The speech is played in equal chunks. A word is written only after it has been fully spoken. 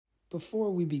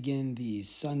Before we begin the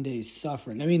Sunday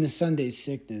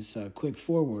sickness, a quick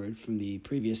forward from the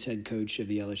previous head coach of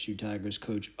the LSU Tigers,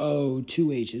 Coach O,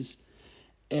 two H's,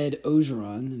 Ed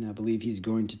Ogeron, and I believe he's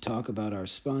going to talk about our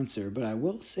sponsor. But I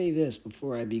will say this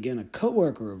before I begin. A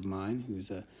coworker of mine,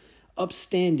 who's a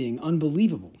upstanding,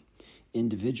 unbelievable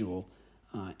individual,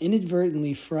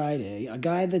 inadvertently Friday, a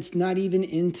guy that's not even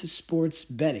into sports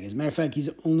betting. As a matter of fact, he's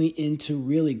only into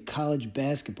really college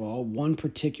basketball, one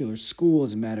particular school,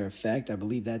 as a matter of fact. I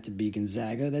believe that to be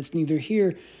Gonzaga. That's neither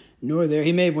here nor there.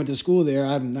 He may have went to school there.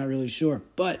 I'm not really sure.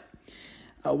 But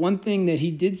one thing that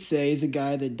he did say is a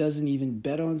guy that doesn't even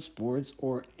bet on sports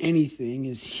or anything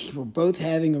is we're both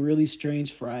having a really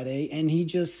strange Friday, and he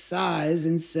just sighs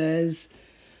and says,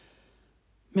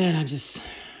 man, I just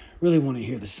really want to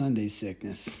hear the Sunday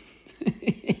sickness.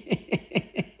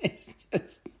 It's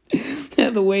just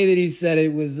the way that he said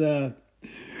it was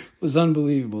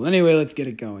unbelievable. Anyway, let's get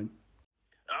it going.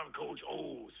 I'm Coach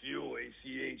O,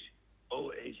 C-O-A-C-H-O-H-H,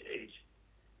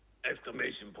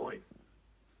 exclamation point,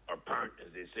 or parent,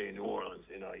 as they say in New Orleans.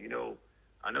 And,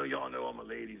 I know y'all know I'm a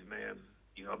ladies' man.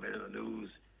 I've been in the news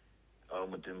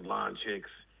with them blonde chicks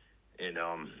and,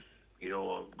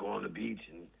 going on the beach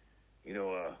and,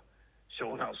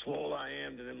 showing how swole I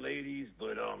am to them ladies,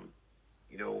 but I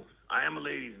am a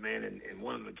ladies' man, and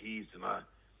one of the keys to my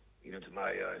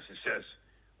success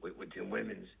with them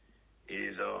women's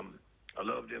is I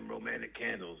love them romantic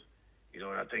candles, and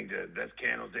I think the best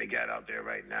candles they got out there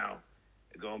right now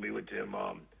are gonna be with them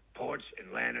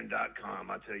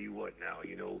porchandlantern.com. I tell you what, now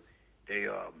they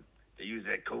use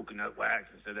that coconut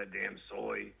wax instead of that damn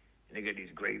soy, and they get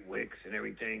these great wicks and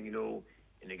everything,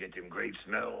 and they get them great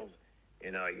smells.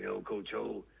 And, Coach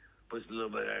O puts a little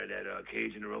bit of that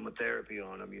Cajun aromatherapy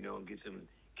on them, and gets them,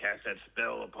 cast that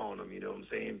spell upon them, you know what I'm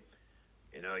saying?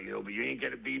 And, but you ain't got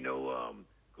to be no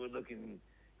good-looking,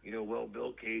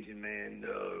 well-built Cajun man,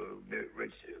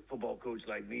 rich football coach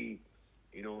like me,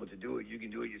 to do it. You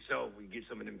can do it yourself. We get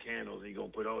some of them candles, and you're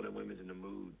going to put all them women in the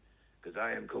mood. Because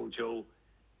I am Coach O,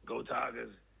 go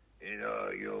Tigers, and,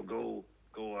 go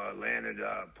Lantern,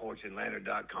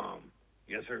 porchandlantern.com.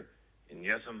 Yes, sir, and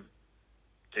yes,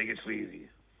 take it sleazy.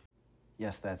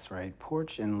 Yes, that's right.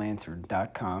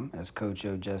 Porchandlantern.com, as Coach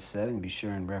O just said, and be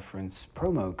sure and reference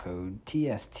promo code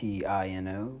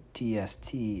TSTINO,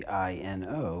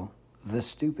 the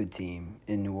stupid team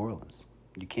in New Orleans.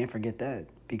 You can't forget that,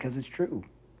 because it's true.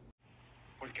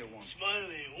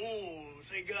 Smiley,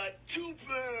 they got two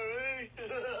pair, eh?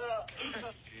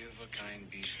 Give a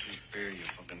kind beast to bear, you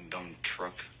fucking dumb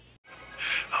truck.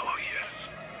 Oh, yes.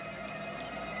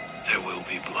 There will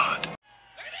be blood.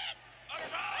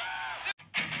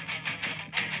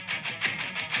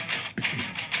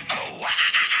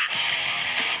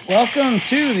 Welcome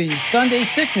to the Sunday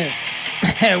Sickness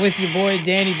with your boy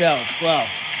Danny Beltz. Well,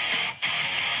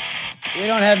 we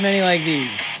don't have many like these.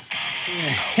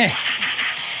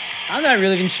 I'm not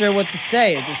really even sure what to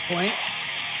say at this point.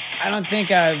 I don't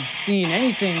think I've seen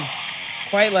anything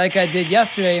quite like I did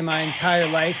yesterday in my entire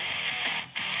life.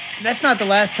 That's not the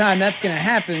last time that's going to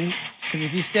happen, because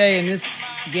if you stay in this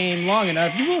game long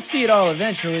enough, you will see it all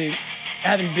eventually. I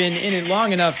haven't been in it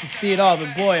long enough to see it all,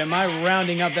 but boy, am I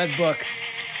rounding up that book.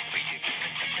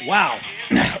 Wow.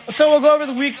 So we'll go over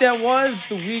the week that was,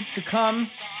 the week to come.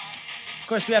 Of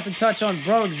course, we have to touch on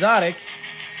Breaux Exotic.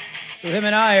 So him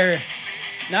and I are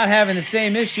not having the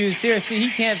same issues here. See,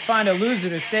 he can't find a loser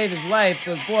to save his life,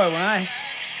 but boy, when I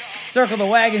circle the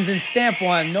wagons and stamp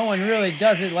one, no one really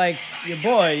does it like your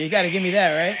boy. You got to give me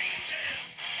that, right?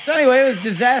 So anyway, it was a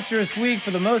disastrous week for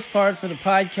the most part for the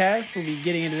podcast. We'll be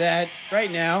getting into that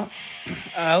right now.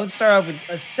 Let's start off with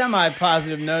a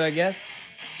semi-positive note, I guess.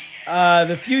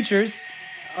 The futures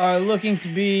are looking to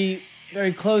be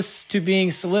very close to being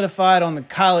solidified on the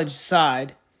college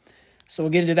side. So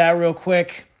we'll get into that real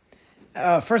quick.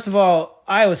 First of all,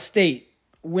 Iowa State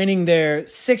winning their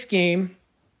sixth game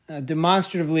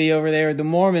demonstratively over there. The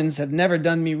Mormons have never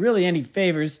done me really any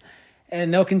favors,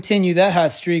 and they'll continue that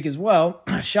hot streak as well.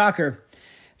 Shocker.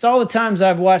 It's all the times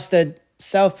I've watched that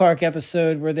South Park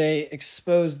episode where they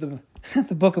exposed the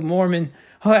Book of Mormon.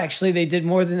 Oh, actually, they did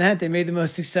more than that. They made the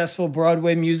most successful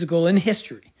Broadway musical in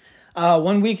history.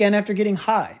 One weekend after getting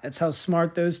high. That's how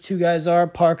smart those two guys are,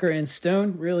 Parker and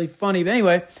Stone. Really funny. But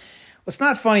anyway, what's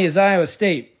not funny is Iowa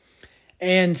State.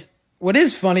 And what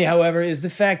is funny, however, is the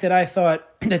fact that I thought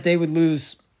that they would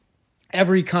lose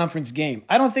every conference game.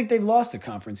 I don't think they've lost a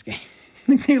conference game. I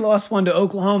think they lost one to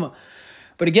Oklahoma.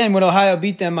 But again, when Ohio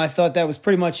beat them, I thought that was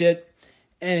pretty much it.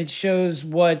 And it shows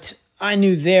what I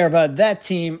knew there about that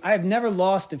team. I have never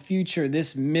lost a future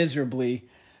this miserably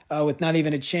with not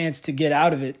even a chance to get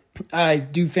out of it. I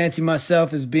do fancy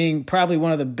myself as being probably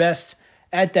one of the best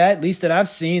at that, at least that I've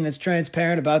seen, that's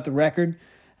transparent about the record.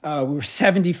 We were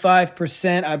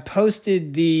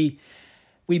 75%.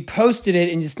 We posted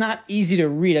it, and it's not easy to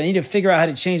read. I need to figure out how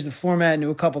to change the format into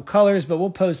a couple colors, but we'll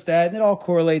post that, and it all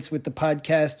correlates with the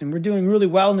podcast, and we're doing really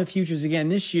well in the futures again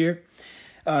this year.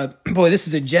 Boy, this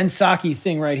is a Jen Psaki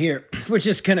thing right here. We're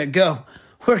just going to go.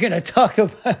 We're going to talk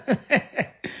about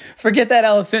forget that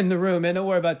elephant in the room, man. Don't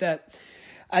worry about that.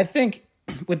 I think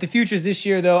with the futures this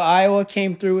year, though, Iowa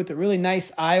came through with a really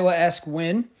nice Iowa-esque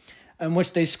win in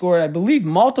which they scored, I believe,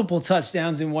 multiple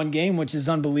touchdowns in one game, which is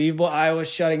unbelievable. Iowa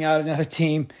shutting out another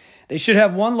team. They should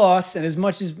have one loss, and as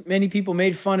much as many people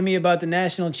made fun of me about the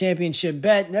national championship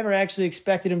bet, never actually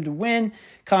expected them to win,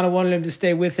 kind of wanted them to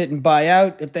stay with it and buy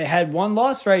out. If they had one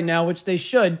loss right now, which they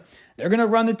should, they're going to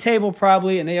run the table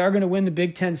probably, and they are going to win the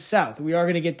Big Ten South. We are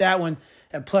going to get that one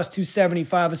at plus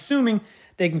 275, assuming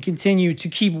they can continue to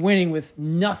keep winning with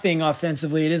nothing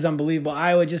offensively. It is unbelievable.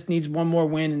 Iowa just needs one more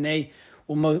win, and they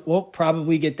we'll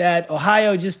probably get that.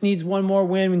 Ohio just needs one more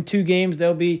win in 2 games.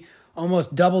 They'll be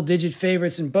almost double-digit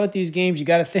favorites in both these games. You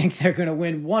got to think they're going to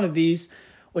win one of these,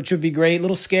 which would be great.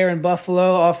 Little scare in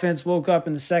Buffalo. Offense woke up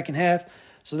in the second half,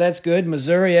 so that's good.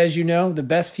 Missouri, as you know, the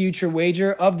best future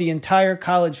wager of the entire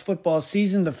college football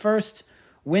season. The first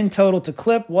win total to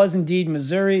clip was indeed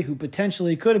Missouri, who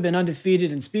potentially could have been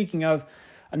undefeated. And speaking of,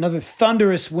 another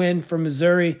thunderous win for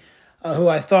Missouri, who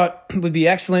I thought would be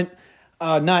excellent.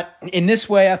 Not in this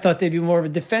way. I thought they'd be more of a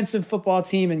defensive football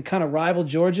team and kind of rival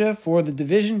Georgia for the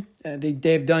division.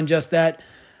 They've done just that.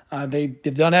 They've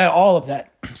done all of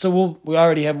that. So we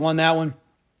already have won that one.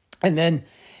 And then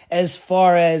as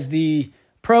far as the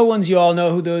pro ones, you all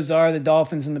know who those are, the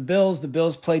Dolphins and the Bills. The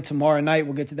Bills play tomorrow night.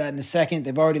 We'll get to that in a second.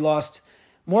 They've already lost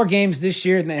more games this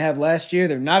year than they have last year.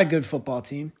 They're not a good football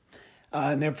team.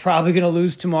 And they're probably going to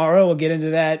lose tomorrow. We'll get into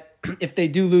that. If they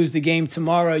do lose the game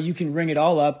tomorrow, you can ring it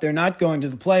all up. They're not going to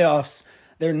the playoffs.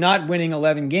 They're not winning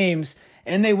 11 games,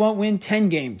 and they won't win 10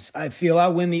 games. I feel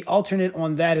I'll win the alternate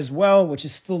on that as well, which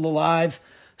is still alive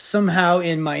somehow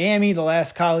in Miami, the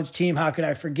last college team. How could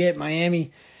I forget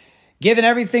Miami? Given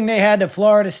everything they had to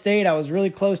Florida State, I was really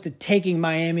close to taking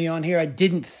Miami on here. I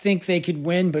didn't think they could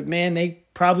win, but man, they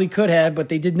probably could have, but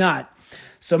they did not.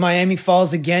 So Miami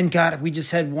falls again. God, we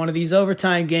just had one of these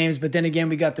overtime games, but then again,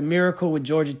 we got the miracle with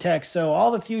Georgia Tech. So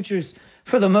all the futures,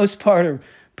 for the most part, are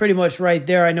pretty much right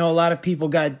there. I know a lot of people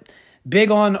got big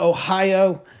on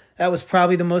Ohio. That was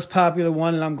probably the most popular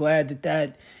one, and I'm glad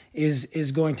that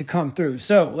is going to come through.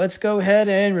 So let's go ahead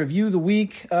and review the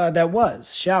week that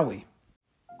was, shall we?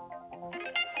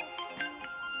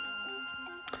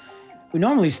 We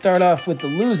normally start off with the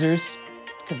losers,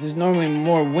 because there's normally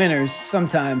more winners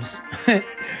sometimes.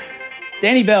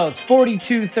 Danny Beltz,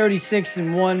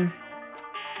 42-36-1.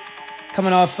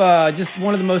 Coming off just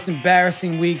one of the most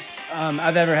embarrassing weeks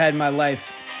I've ever had in my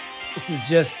life. This is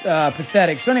just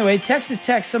pathetic. So anyway, Texas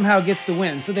Tech somehow gets the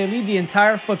win. So they lead the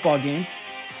entire football game,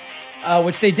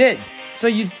 which they did. So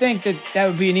you'd think that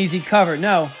would be an easy cover.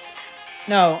 No,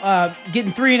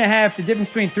 getting 3.5, the difference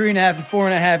between 3.5 and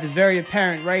 4.5 is very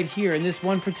apparent right here in this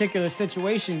one particular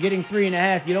situation. Getting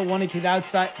 3.5, you don't want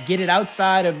to get it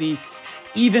outside of the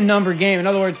even number game. In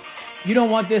other words, you don't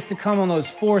want this to come on those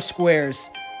 4 squares.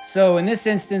 So in this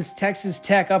instance, Texas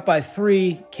Tech up by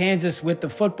 3, Kansas with the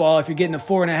football. If you're getting a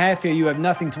 4.5 here, you have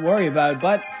nothing to worry about.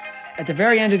 But at the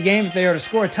very end of the game, if they are to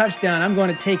score a touchdown, I'm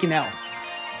going to take an L.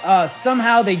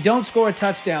 Somehow they don't score a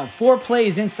touchdown. 3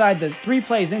 plays inside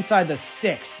the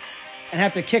 6 and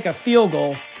have to kick a field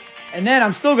goal. And then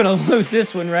I'm still going to lose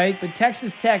this one, right? But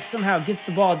Texas Tech somehow gets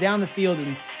the ball down the field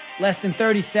in less than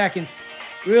 30 seconds.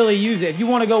 Really use it. If you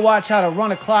want to go watch how to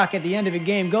run a clock at the end of a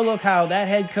game, go look how that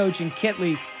head coach and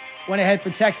Kitley went ahead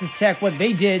for Texas Tech, what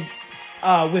they did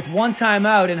with one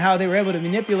timeout and how they were able to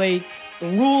manipulate the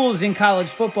rules in college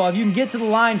football. If you can get to the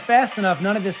line fast enough,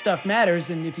 none of this stuff matters.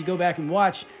 And if you go back and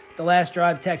watch the last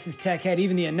drive Texas Tech had,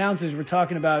 even the announcers were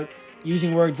talking about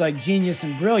using words like genius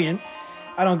and brilliant.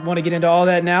 I don't want to get into all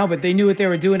that now, but they knew what they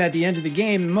were doing at the end of the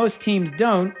game. Most teams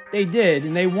don't. They did,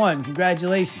 and they won.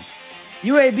 Congratulations.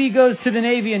 UAB goes to the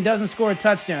Navy and doesn't score a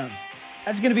touchdown.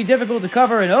 That's going to be difficult to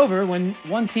cover and over when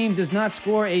one team does not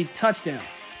score a touchdown.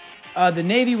 The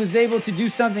Navy was able to do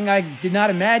something I did not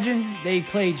imagine. They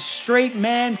played straight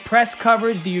man press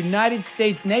coverage. The United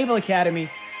States Naval Academy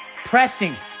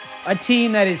pressing a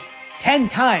team that is 10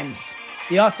 times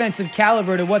the offensive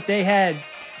caliber to what they had.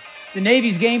 The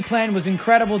Navy's game plan was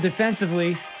incredible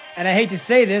defensively. And I hate to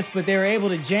say this, but they were able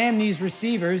to jam these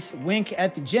receivers, wink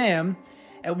at the jam,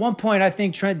 At one point, I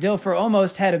think Trent Dilfer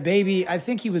almost had a baby. I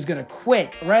think he was going to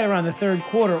quit right around the third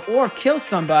quarter or kill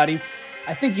somebody.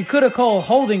 I think you could have called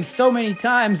holding so many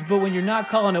times, but when you're not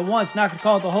calling it once, not going to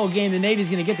call it the whole game, the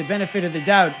Navy's going to get the benefit of the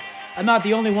doubt. I'm not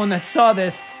the only one that saw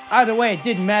this. Either way, it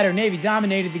didn't matter. Navy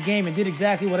dominated the game and did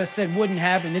exactly what I said wouldn't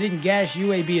happen. They didn't gash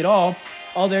UAB at all.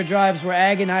 All their drives were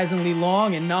agonizingly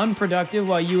long and unproductive,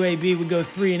 while UAB would go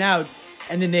 3 and out,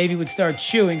 and the Navy would start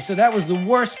chewing. So that was the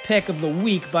worst pick of the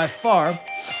week by far.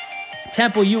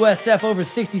 Temple USF over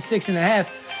 66.5.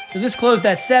 So this closed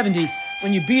at 70.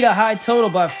 When you beat a high total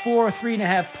by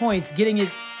 3.5 points, getting it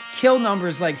kill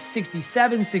numbers like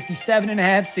 67,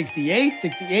 67.5, 68,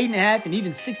 68.5, and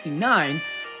even 69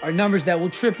 are numbers that will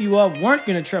trip you up. Weren't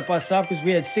going to trip us up because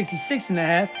we had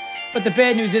 66.5. But the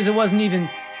bad news is it wasn't even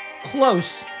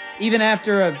close. Even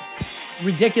after a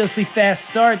ridiculously fast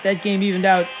start, that game evened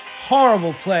out.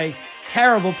 Horrible play,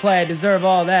 terrible play. I deserve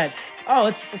all that. Oh,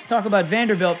 let's talk about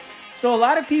Vanderbilt. So a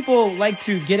lot of people like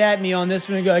to get at me on this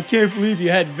one and go, I can't believe you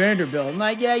had Vanderbilt. I'm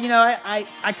like, yeah,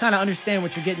 I kind of understand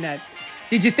what you're getting at.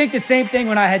 Did you think the same thing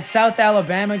when I had South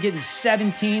Alabama getting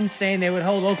 17, saying they would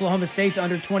hold Oklahoma State to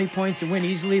under 20 points and win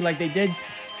easily like they did?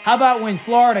 How about when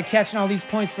Florida catching all these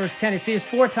points versus Tennessee? It's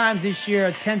 4 times this year,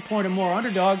 a 10-point or more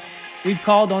underdog. We've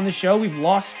called on the show. We've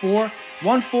lost 4,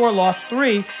 won 4, lost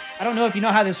 3. I don't know if you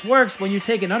know how this works. When you're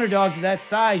taking underdogs of that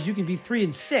size, you can be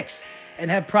 3-6 and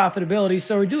have profitability.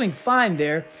 So we're doing fine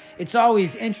there. It's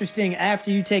always interesting after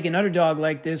you take an underdog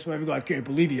like this, where we go, I can't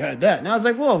believe you had that. And I was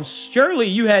like, well, surely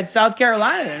you had South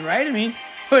Carolina then, right? I mean,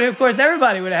 but of course,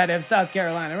 everybody would have had to have South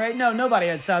Carolina, right? No, nobody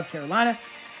had South Carolina.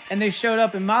 And they showed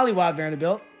up in Mollywop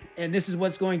Vanderbilt. And this is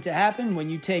what's going to happen when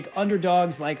you take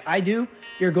underdogs like I do.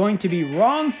 You're going to be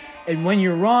wrong. And when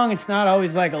you're wrong, it's not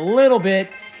always like a little bit.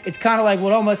 It's kind of like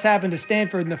what almost happened to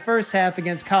Stanford in the first half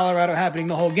against Colorado happening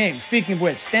the whole game. Speaking of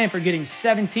which, Stanford getting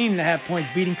 17.5 points,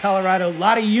 beating Colorado. A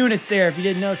lot of units there if you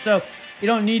didn't know. So you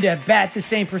don't need to bat the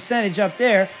same percentage up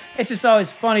there. It's just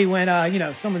always funny when,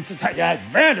 someone says, yeah,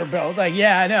 Vanderbilt. Like,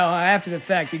 yeah, I know. After the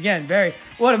fact, again,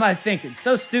 what am I thinking?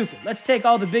 So stupid. Let's take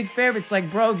all the big favorites like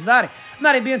Breaux Exotic. I'm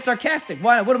not even being sarcastic.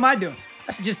 Why not? What am I doing?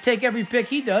 I should just take every pick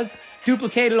he does,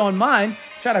 duplicate it on mine,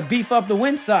 try to beef up the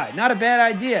win side. Not a bad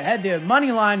idea. Had the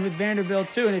money line with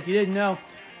Vanderbilt, too. And if you didn't know,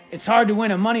 it's hard to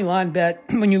win a money line bet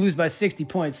when you lose by 60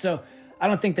 points. So I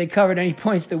don't think they covered any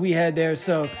points that we had there.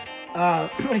 So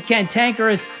what a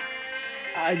cantankerous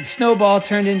snowball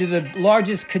turned into the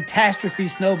largest catastrophe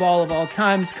snowball of all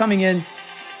times coming in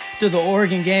to the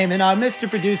Oregon game. And Mr.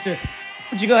 Producer,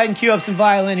 would you go ahead and cue up some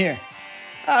violin here?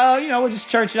 We'll just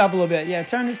church it up a little bit. Yeah,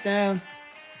 turn this down.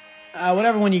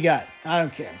 Whatever one you got. I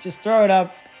don't care. Just throw it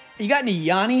up. You got any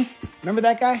Yanni? Remember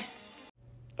that guy?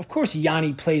 Of course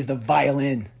Yanni plays the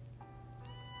violin.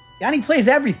 Yanni plays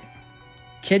everything.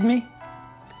 Kidding me?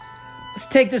 Let's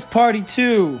take this party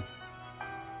to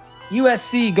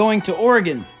USC going to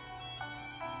Oregon.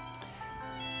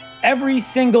 Every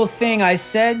single thing I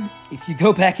said, if you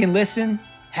go back and listen,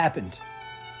 happened.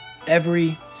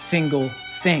 Every single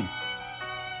thing.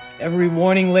 Every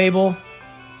warning label,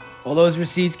 all those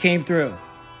receipts came through.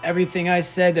 Everything I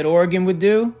said that Oregon would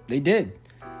do, they did.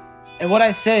 And what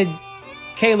I said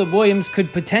Caleb Williams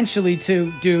could potentially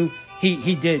do,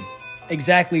 he did.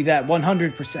 Exactly that,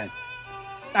 100%.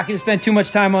 Not going to spend too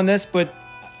much time on this, but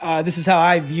this is how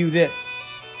I view this.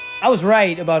 I was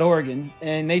right about Oregon,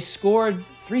 and they scored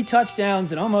 3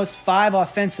 touchdowns and almost 5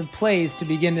 offensive plays to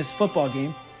begin this football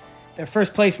game. Their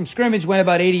first play from scrimmage went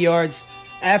about 80 yards.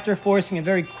 After forcing a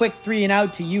very quick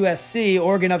 3-and-out to USC,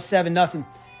 Oregon up 7-0.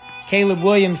 Caleb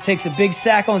Williams takes a big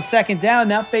sack on second down,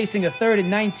 now facing a 3rd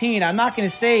and 19. I'm not going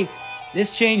to say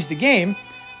this changed the game,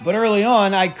 but early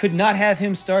on, I could not have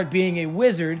him start being a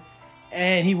wizard,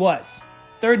 and he was.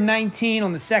 3rd and 19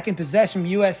 on the second possession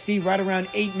from USC, right around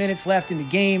 8 minutes left in the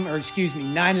game,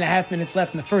 9.5 minutes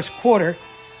left in the first quarter.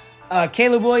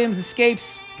 Caleb Williams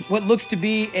escapes what looks to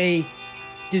be a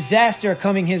disaster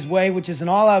coming his way, which is an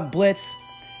all-out blitz.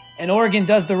 And Oregon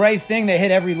does the right thing. They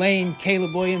hit every lane.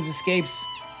 Caleb Williams escapes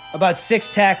about 6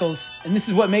 tackles. And this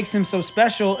is what makes him so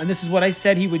special. And this is what I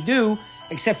said he would do,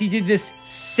 except he did this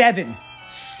 7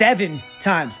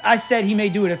 times. I said he may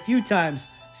do it a few times.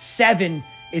 7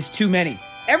 is too many.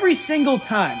 Every single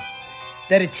time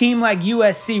that a team like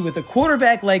USC with a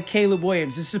quarterback like Caleb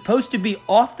Williams is supposed to be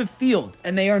off the field,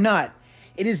 and they are not,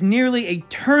 it is nearly a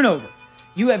turnover.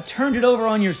 You have turned it over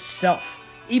on yourself.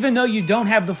 Even though you don't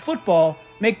have the football,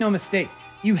 make no mistake,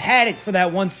 you had it for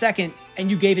that 1 second, and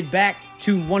you gave it back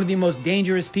to one of the most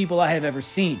dangerous people I have ever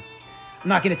seen. I'm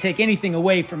not going to take anything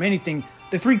away from anything.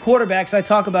 The 3 quarterbacks I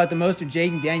talk about the most are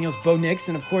Jaden Daniels, Bo Nix,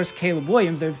 and of course Caleb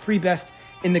Williams. They're the 3 best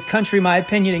in the country, in my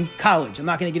opinion, in college. I'm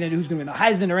not going to get into who's going to win the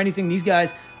Heisman or anything. These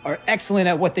guys are excellent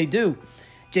at what they do.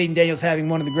 Jaden Daniels having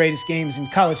one of the greatest games in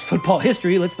college football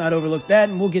history. Let's not overlook that,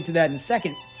 and we'll get to that in a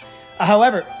second.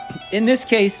 However, in this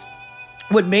case,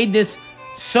 what made this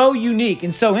so unique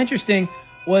and so interesting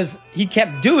was he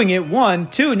kept doing it, one.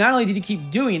 Two, not only did he keep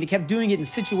doing it, he kept doing it in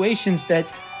situations that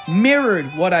mirrored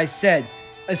what I said.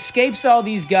 Escapes all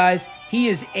these guys. He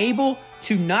is able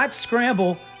to not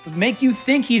scramble, but make you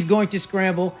think he's going to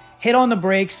scramble, hit on the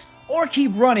brakes, or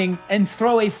keep running and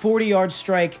throw a 40-yard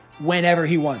strike whenever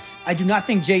he wants. I do not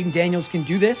think Jaden Daniels can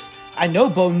do this. I know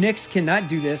Bo Nix cannot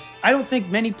do this. I don't think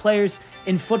many players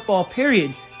in football,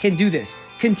 period, can do this.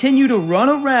 Continue to run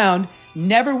around,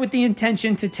 never with the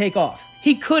intention to take off.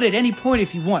 He could at any point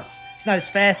if he wants. He's not as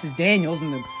fast as Daniels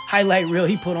in the highlight reel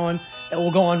he put on that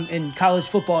will go on in college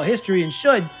football history and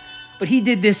should, but he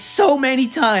did this so many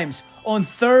times on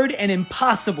third and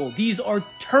impossible. These are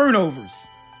turnovers.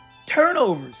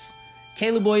 Turnovers.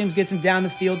 Caleb Williams gets him down the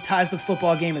field, ties the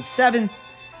football game at 7.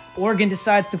 Oregon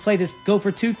decides to play this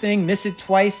go-for-two thing, miss it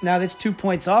twice. Now that's 2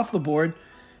 points off the board.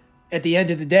 At the end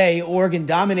of the day, Oregon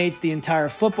dominates the entire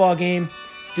football game,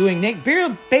 doing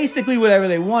basically whatever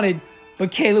they wanted,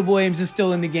 but Caleb Williams is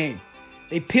still in the game.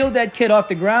 They peeled that kid off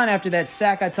the ground after that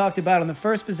sack I talked about on the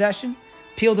first possession.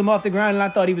 Peeled him off the ground, and I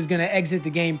thought he was going to exit the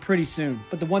game pretty soon.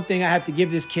 But the one thing I have to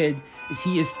give this kid is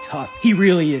he is tough. He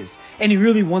really is. And he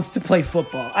really wants to play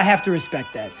football. I have to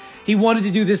respect that. He wanted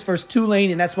to do this versus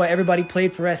Tulane, and that's why everybody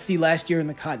played for SC last year in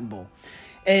the Cotton Bowl.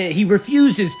 And he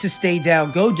refuses to stay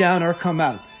down, go down, or come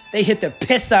out. They hit the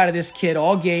piss out of this kid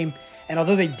all game, and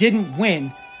although they didn't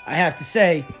win, I have to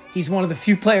say he's one of the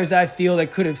few players I feel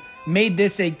that could have made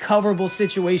this a coverable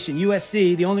situation.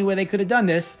 USC, the only way they could have done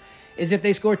this is if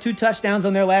they scored 2 touchdowns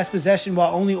on their last possession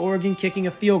while only Oregon kicking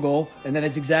a field goal, and that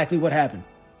is exactly what happened.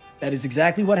 That is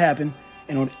exactly what happened,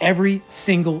 and on every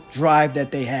single drive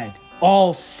that they had,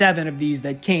 all 7 of these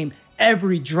that came,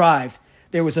 every drive,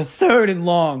 there was a 3rd and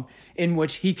long in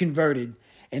which he converted,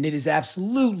 and it is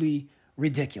absolutely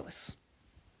ridiculous.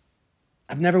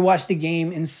 I've never watched a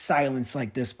game in silence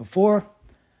like this before.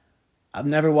 I've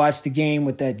never watched a game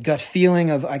with that gut feeling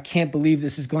of, I can't believe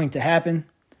this is going to happen.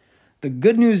 The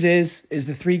good news is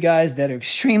the 3 guys that are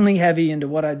extremely heavy into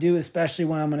what I do, especially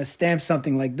when I'm going to stamp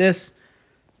something like this,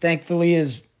 thankfully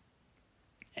is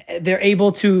they're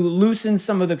able to loosen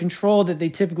some of the control that they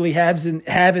typically have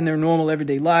in their normal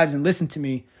everyday lives and listen to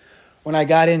me when I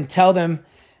got in, tell them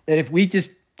that if we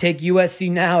just take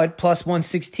USC now at plus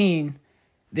 116,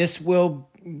 this will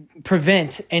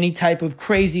prevent any type of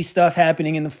crazy stuff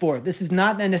happening in the 4th. This is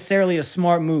not necessarily a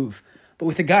smart move, but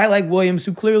with a guy like Williams,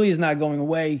 who clearly is not going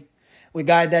away, with a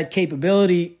guy that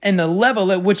capability and the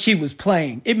level at which he was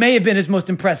playing, it may have been his most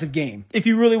impressive game. If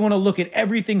you really want to look at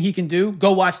everything he can do,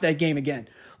 go watch that game again.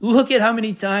 Look at how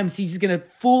many times he's going to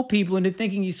fool people into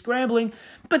thinking he's scrambling,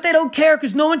 but they don't care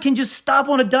because no one can just stop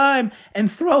on a dime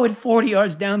and throw it 40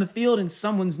 yards down the field and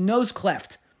someone's nose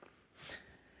cleft.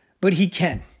 But he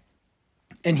can.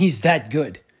 And he's that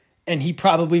good. And he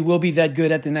probably will be that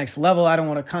good at the next level. I don't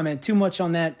want to comment too much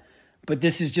on that, but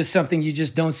this is just something you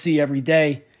just don't see every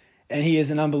day. And he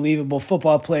is an unbelievable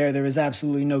football player. There is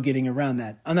absolutely no getting around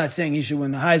that. I'm not saying he should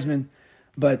win the Heisman,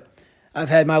 but I've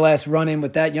had my last run-in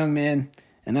with that young man,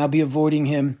 and I'll be avoiding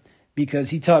him because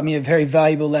he taught me a very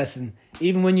valuable lesson.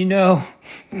 Even when you know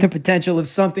the potential of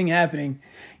something happening,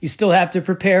 you still have to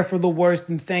prepare for the worst,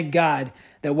 and thank God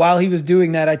that while he was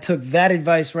doing that, I took that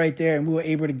advice right there, and we were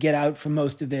able to get out from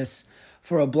most of this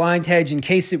for a blind hedge in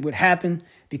case it would happen,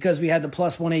 because we had the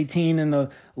plus 118 and the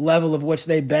level of which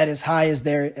they bet as high as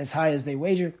they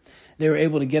wagered. They were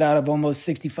able to get out of almost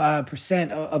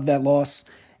 65% of that loss,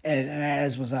 and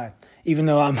as was I. Even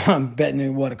though I'm betting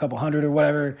in, a couple hundred or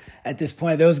whatever at this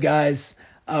point, those guys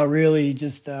are really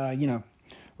just,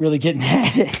 really getting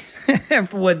at it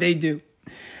for what they do.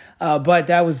 But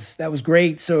that was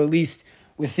great. So at least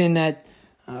within that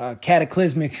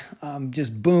cataclysmic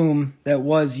just boom that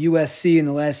was USC in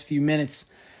the last few minutes,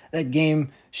 that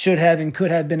game should have and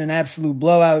could have been an absolute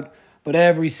blowout. But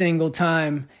every single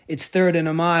time it's 3rd and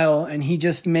a mile and he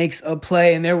just makes a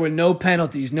play, and there were no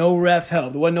penalties, no ref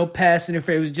help. There wasn't no pass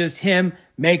interference. It was just him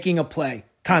making a play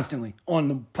constantly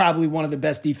on probably one of the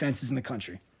best defenses in the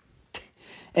country.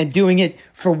 And doing it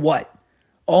for what?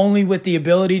 Only with the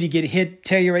ability to get hit,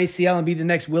 tear your ACL, and be the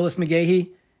next Willis McGahee?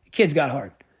 The kid's got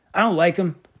heart. I don't like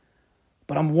him,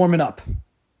 but I'm warming up.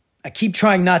 I keep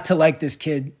trying not to like this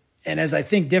kid. And as I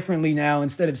think differently now,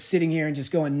 instead of sitting here and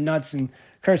just going nuts and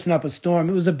cursing up a storm,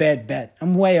 it was a bad bet.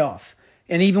 I'm way off.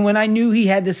 And even when I knew he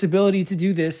had this ability to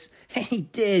do this, and he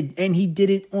did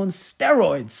it on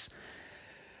steroids,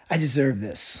 I deserve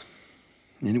this.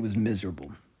 and it was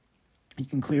miserable. You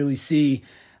can clearly see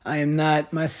I am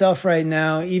not myself right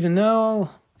now, even though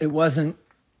it wasn't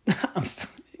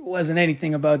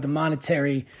anything about the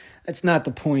monetary. That's not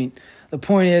the point. The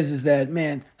point is that,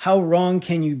 man, how wrong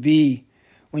can you be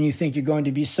when you think you're going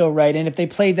to be so right? And if they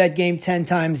played that game 10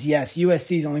 times, yes,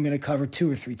 USC is only going to cover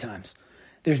 2 or 3 times.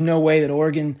 There's no way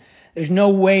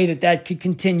that could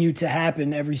continue to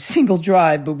happen every single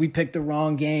drive, but we picked the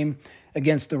wrong game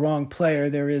against the wrong player.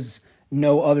 There is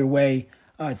no other way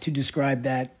to describe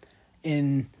that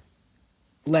in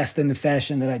less than the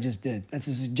fashion that I just did. That's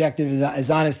as objective,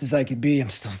 as honest as I could be. I'm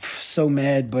still so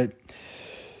mad, but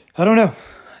I don't know.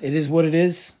 It is what it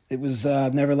is. It was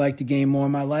I've never liked the game more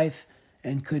in my life,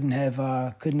 and couldn't have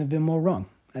been more wrong.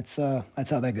 That's how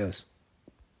that goes.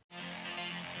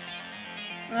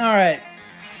 All right.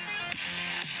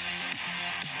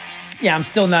 Yeah, I'm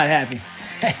still not happy.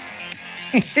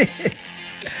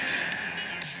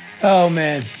 Oh,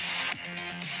 man.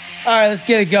 All right, let's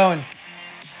get it going.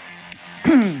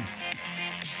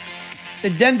 The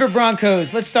Denver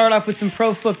Broncos. Let's start off with some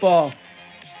pro football.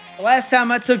 The last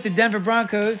time I took the Denver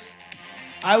Broncos,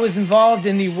 I was involved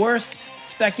in the worst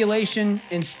speculation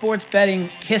in sports betting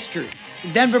history.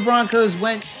 The Denver Broncos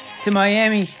went to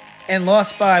Miami and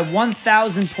lost by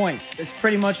 1,000 points. That's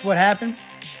pretty much what happened.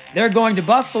 They're going to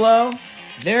Buffalo.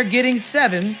 They're getting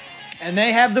 7, and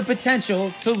they have the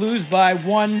potential to lose by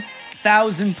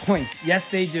 1,000 points. Yes,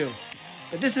 they do.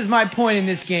 But this is my point in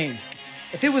this game.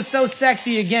 If it was so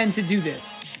sexy again to do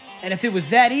this, and if it was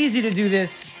that easy to do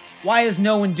this, why is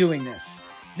no one doing this?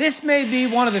 This may be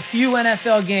one of the few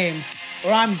NFL games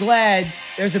where I'm glad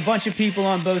there's a bunch of people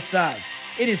on both sides.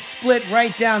 It is split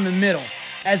right down the middle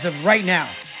as of right now.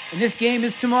 And this game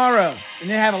is tomorrow. And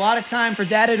they have a lot of time for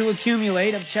data to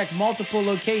accumulate. I've checked multiple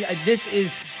locations. This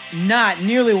is not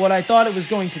nearly what I thought it was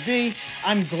going to be.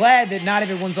 I'm glad that not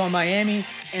everyone's on Miami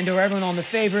or everyone on the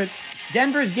favorite.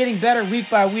 Denver is getting better week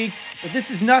by week, but this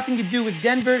has nothing to do with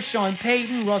Denver, Sean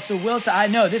Payton, Russell Wilson. I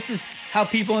know this is how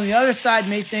people on the other side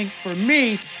may think. For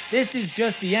me, this is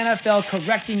just the NFL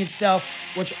correcting itself,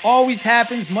 which always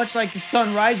happens, much like the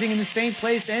sun rising in the same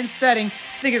place and setting.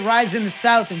 I think it rises in the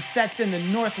south and sets in the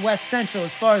northwest central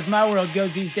as far as my world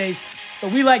goes these days.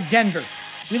 But we like Denver.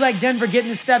 We like Denver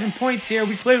getting the 7 points here.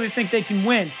 We clearly think they can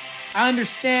win. I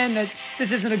understand that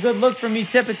this isn't a good look for me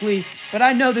typically, but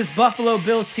I know this Buffalo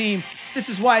Bills team. This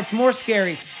is why it's more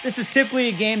scary. This is typically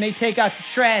a game they take out the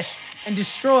trash and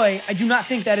destroy. I do not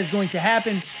think that is going to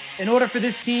happen. In order for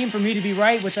this team, for me to be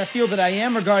right, which I feel that I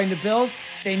am regarding the Bills,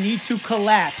 they need to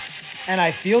collapse. And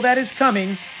I feel that is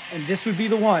coming, and this would be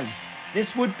the one.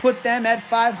 This would put them at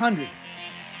 500.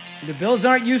 The Bills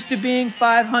aren't used to being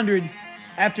 500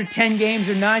 after 10 games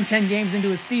or 9-10 games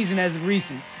into a season as of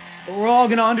recent. But we're all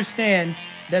going to understand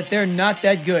that they're not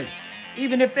that good.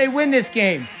 Even if they win this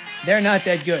game, they're not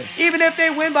that good. Even if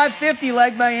they win by 50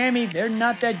 like Miami, they're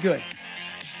not that good.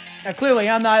 Now, clearly,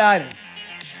 I'm not either.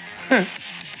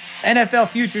 NFL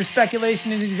future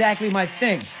speculation is exactly my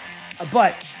thing.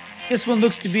 But this one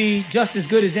looks to be just as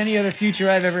good as any other future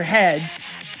I've ever had.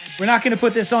 We're not going to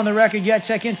put this on the record yet.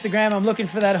 Check Instagram. I'm looking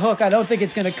for that hook. I don't think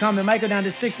it's going to come. It might go down to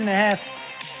 6.5.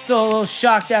 Still a little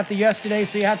shocked after yesterday,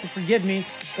 so you have to forgive me.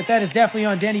 But that is definitely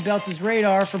on Danny Beltz's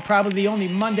radar for probably the only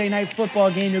Monday Night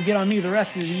Football game you'll get on me the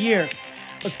rest of the year.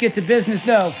 Let's get to business,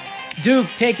 though. Duke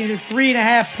taking it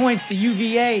 3.5 points to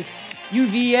UVA.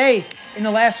 UVA in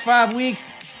the last 5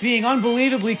 weeks being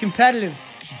unbelievably competitive,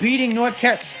 beating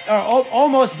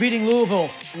almost beating Louisville,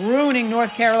 ruining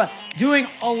North Carolina, doing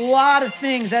a lot of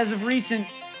things as of recent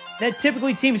that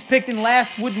typically teams picked in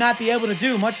last would not be able to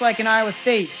do, much like in Iowa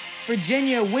State.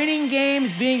 Virginia winning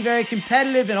games, being very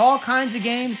competitive in all kinds of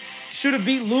games, should have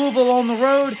beat Louisville on the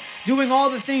road, doing all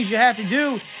the things you have to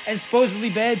do as supposedly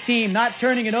bad team, not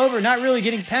turning it over, not really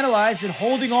getting penalized, and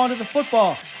holding on to the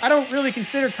football. I don't really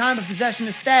consider time of possession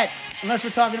a stat, unless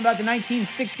we're talking about the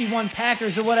 1961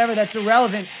 Packers or whatever. That's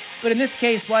irrelevant. But in this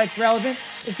case, why it's relevant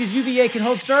is because UVA can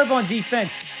hold serve on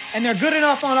defense, and they're good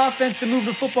enough on offense to move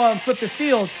the football and flip the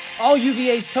field. All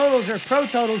UVA's totals are pro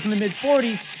totals in the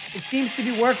mid-40s. It seems to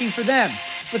be working for them.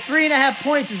 But 3.5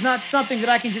 points is not something that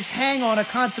I can just hang on a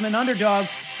consummate underdog.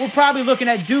 We're probably looking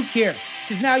at Duke here,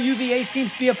 because now UVA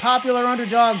seems to be a popular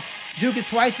underdog. Duke is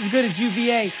twice as good as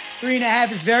UVA.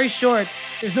 3.5 is very short.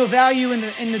 There's no value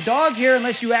in the dog here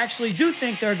unless you actually do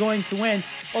think they're going to win.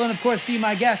 Well, then, of course, be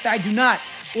my guest. I do not.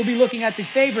 We'll be looking at the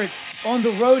favorite on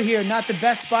the road here. Not the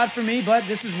best spot for me, but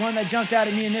this is one that jumped out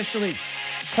at me initially.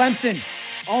 Clemson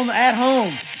at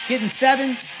home, getting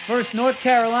 7 versus North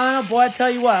Carolina. Boy, I tell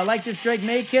you what, I like this Drake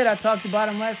May kid. I talked about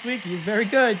him last week. He's very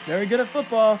good at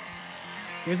football.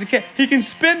 Here's a kid. He can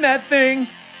spin that thing.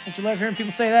 Don't you love hearing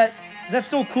people say that? Is that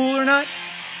still cool or not?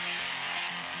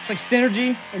 It's like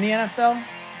synergy in the NFL.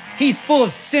 He's full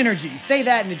of synergy. Say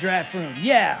that in the draft room.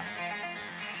 Yeah.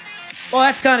 Well,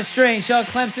 that's kind of strange. Huh?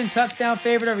 Clemson, touchdown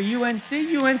favorite over UNC.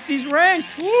 UNC's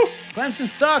ranked. Woo! Clemson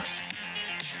sucks.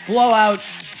 Blowout.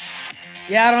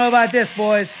 Yeah, I don't know about this,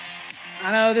 boys.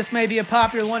 I know this may be a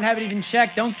popular one. Haven't even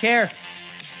checked. Don't care.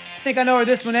 I think I know where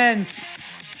this one ends.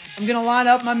 I'm going to line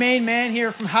up my main man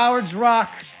here from Howard's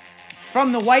Rock.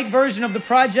 From the white version of the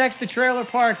projects, the trailer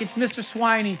park. It's Mr.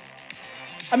 Swiney.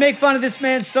 I make fun of this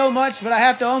man so much, but I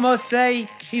have to almost say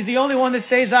he's the only one that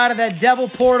stays out of that devil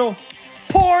portal.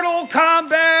 Portal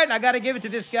combat! I got to give it to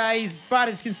this guy. He's about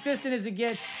as consistent as it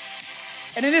gets.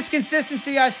 And in this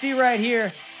consistency I see right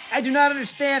here, I do not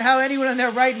understand how anyone in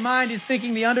their right mind is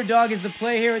thinking the underdog is the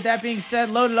play here. With that being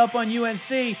said, loaded up on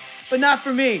UNC, but not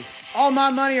for me. All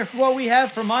my money are for what we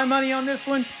have. For my money on this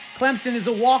one, Clemson is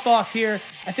a walk-off here.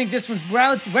 I think this one's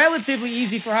relatively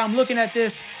easy for how I'm looking at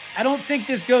this. I don't think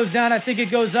this goes down. I think it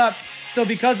goes up. So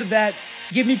because of that,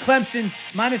 give me Clemson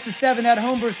minus the 7 at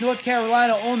home versus North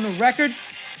Carolina on the record.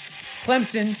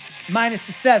 Clemson minus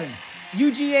the 7.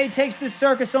 UGA takes this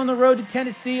circus on the road to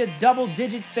Tennessee, a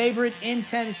double-digit favorite in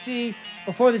Tennessee.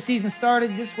 Before the season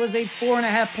started, this was a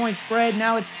 4.5-point spread.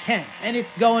 Now it's 10, and it's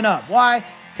going up. Why?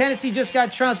 Tennessee just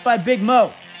got trounced by Big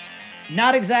Mo.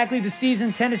 Not exactly the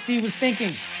season Tennessee was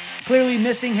thinking. Clearly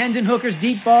missing Hendon Hooker's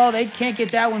deep ball. They can't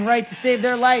get that one right to save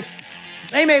their life.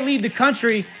 They may lead the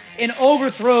country in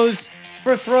overthrows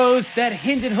for throws that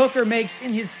Hendon Hooker makes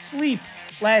in his sleep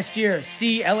last year.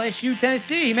 See LSU,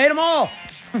 Tennessee. He made them all.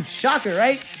 Shocker,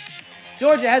 right?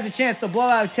 Georgia has a chance to blow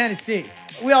out Tennessee.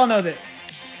 We all know this.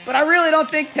 But I really don't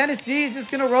think Tennessee is just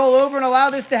going to roll over and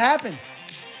allow this to happen.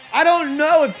 I don't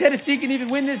know if Tennessee can even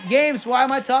win this game, so why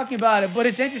am I talking about it? But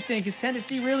it's interesting because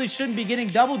Tennessee really shouldn't be getting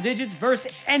double digits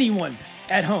versus anyone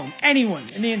at home. Anyone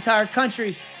in the entire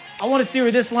country. I want to see where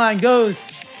this line goes.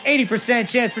 80%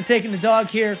 chance for taking the dog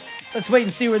here. Let's wait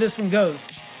and see where this one goes.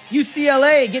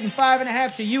 UCLA getting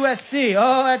 5.5 to USC.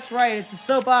 Oh, that's right. It's a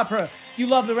soap opera. You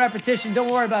love the repetition.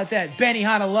 Don't worry about that.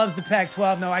 Benihana loves the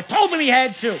Pac-12. No, I told him he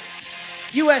had to.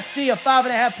 USC, a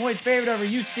 5.5-point favorite over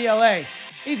UCLA.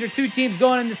 These are two teams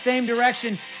going in the same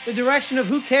direction. The direction of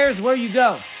who cares where you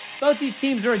go. Both these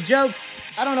teams are a joke.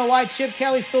 I don't know why Chip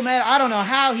Kelly's still mad. I don't know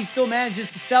how he still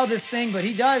manages to sell this thing, but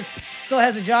he does. Still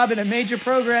has a job in a major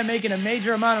program making a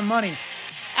major amount of money.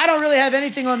 I don't really have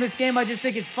anything on this game. I just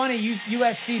think it's funny.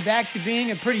 USC back to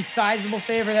being a pretty sizable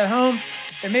favorite at home.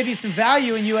 There may be some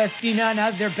value in USC now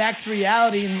that they're back to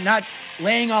reality and not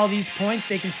laying all these points.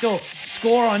 They can still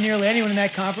score on nearly anyone in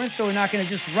that conference, so we're not going to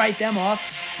just write them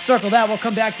off. Circle that. We'll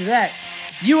come back to that.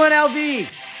 UNLV.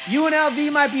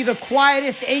 UNLV might be the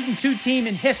quietest 8-2 team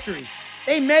in history.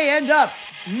 They may end up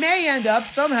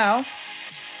somehow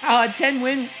a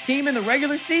 10-win team in the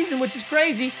regular season, which is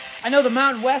crazy. I know the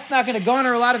Mountain West's not going to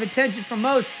garner a lot of attention from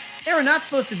most. They were not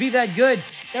supposed to be that good.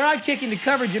 They're outkicking the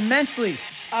coverage immensely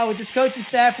with this coaching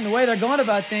staff and the way they're going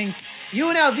about things.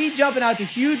 UNLV jumping out to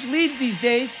huge leads these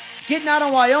days, getting out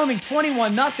on Wyoming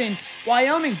 21-0.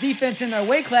 Wyoming's defense in their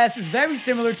weight class is very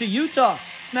similar to Utah. As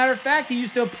a matter of fact, he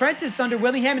used to apprentice under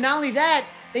Willingham, and not only that,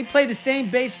 they play the same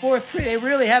base 4-3. They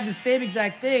really have the same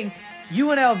exact thing.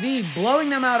 UNLV blowing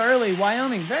them out early.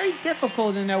 Wyoming very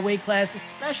difficult in their weight class,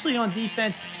 especially on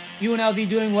defense. UNLV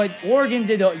doing what Oregon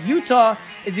did to Utah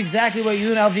is exactly what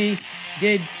UNLV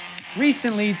did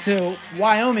recently to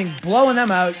Wyoming, blowing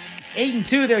them out.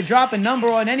 8-2, they're dropping number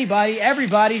on anybody.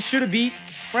 Everybody should have beat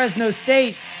Fresno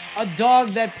State, a dog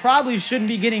that probably shouldn't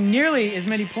be getting nearly as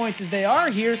many points as they are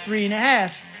here,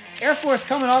 3.5. Air Force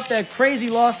coming off that crazy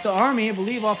loss to Army, I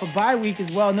believe off a bye week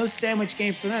as well. No sandwich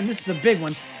game for them. This is a big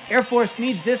one. Air Force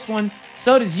needs this one.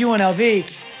 So does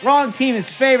UNLV. Wrong team is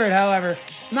favored, however.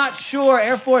 Not sure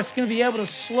Air Force is going to be able to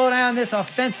slow down this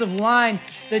offensive line.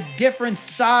 The different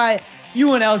side.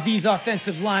 UNLV's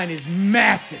offensive line is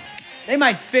massive. They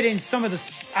might fit in some of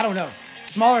the,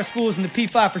 smaller schools in the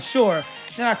P5 for sure.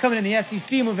 They're not coming in the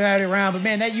SEC moving out around, but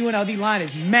man, that UNLV line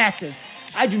is massive.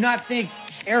 I do not think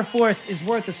Air Force is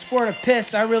worth a squirt of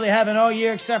piss. I really haven't all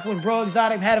year, except for when Breaux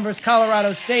Exotic had him versus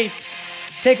Colorado State.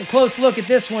 Take a close look at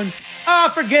this one.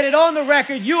 Forget it. On the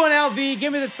record, UNLV,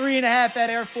 give me the 3.5 at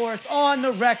Air Force. On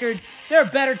the record. They're a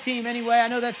better team anyway. I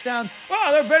know that sounds,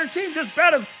 they're a better team, just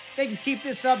bet them. They can keep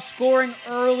this up, scoring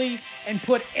early, and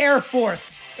put Air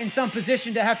Force in some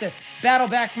position to have to battle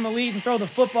back from the lead and throw the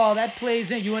football. That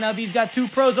plays in. UNLV's got 2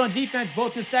 pros on defense,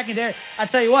 both in the secondary. I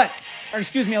tell you what, a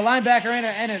linebacker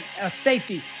and a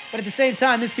safety. But at the same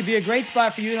time, this could be a great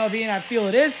spot for UNLV, and I feel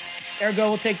it is. Ergo,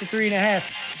 we'll take the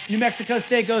 3.5. New Mexico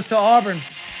State goes to Auburn.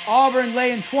 Auburn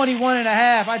laying 21.5.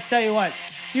 I tell you what,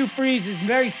 Hugh Freeze is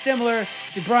very similar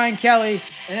to Brian Kelly.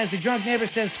 And as the drunk neighbor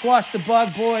says, squash the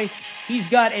bug, boy. He's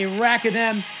got a rack of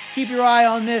them. Keep your eye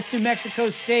on this. New Mexico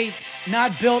State,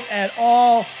 not built at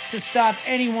all to stop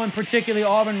anyone, particularly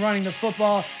Auburn, running the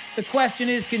football. The question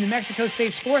is, can New Mexico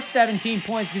State score 17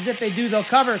 points? Because if they do, they'll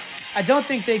cover. I don't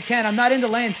think they can. I'm not into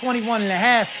laying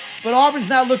 21.5. But Auburn's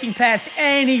not looking past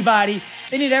anybody.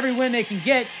 They need every win they can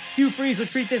get. Hugh Freeze will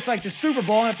treat this like the Super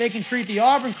Bowl. And if they can treat the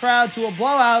Auburn crowd to a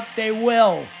blowout, they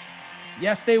will.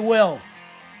 Yes, they will.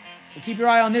 So keep your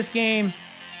eye on this game.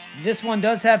 This one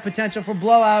does have potential for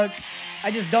blowout.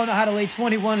 I just don't know how to lay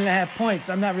 21.5 points.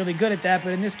 I'm not really good at that.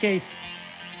 But in this case,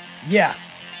 yeah,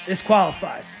 this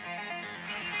qualifies.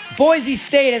 Boise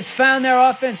State has found their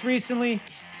offense recently.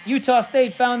 Utah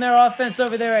State found their offense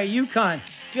over there at UConn.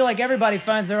 I feel like everybody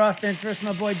finds their offense versus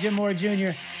my boy Jim Moore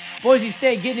Jr. Boise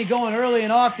State getting it going early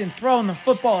and often, throwing the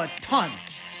football a ton.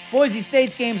 Boise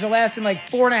State's games are lasting like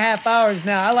 4.5 hours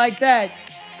now. I like that.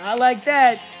 I like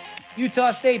that.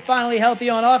 Utah State finally healthy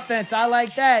on offense. I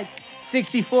like that.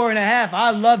 64.5.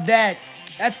 I love that.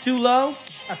 That's too low.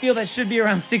 I feel that should be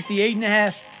around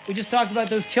 68.5. We just talked about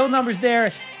those kill numbers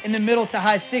there in the middle to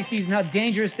high 60s and how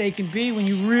dangerous they can be when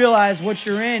you realize what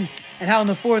you're in and how in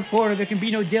the fourth quarter there can be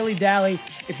no dilly-dally.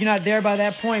 If you're not there by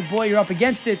that point, boy, you're up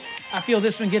against it. I feel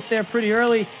this one gets there pretty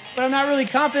early, but I'm not really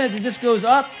confident that this goes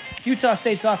up. Utah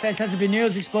State's offense hasn't been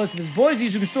nearly as explosive as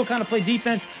Boise's, who can still kind of play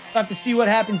defense. We'll have to see what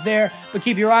happens there, but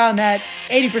keep your eye on that.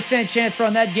 80% chance for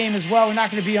on that game as well. We're not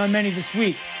going to be on many this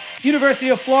week. University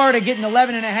of Florida getting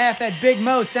 11.5 at Big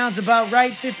Mo. Sounds about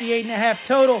right. 58.5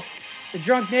 total. The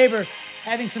drunk neighbor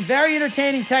having some very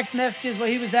entertaining text messages while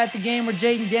he was at the game where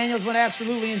Jaden Daniels went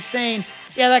absolutely insane.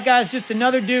 Yeah, that guy's just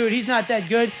another dude. He's not that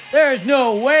good. There's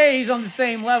no way he's on the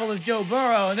same level as Joe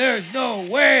Burrow, and there's no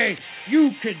way you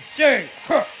could say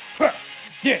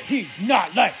that he's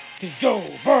not like because Joe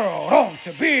Burrow don't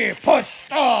to be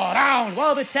pushed around.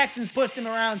 Well, the Texans pushed him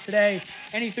around today,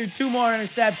 and he threw 2 more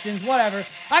interceptions, whatever.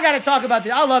 I got to talk about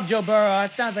this. I love Joe Burrow.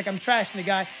 It sounds like I'm trashing the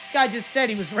guy. Guy just said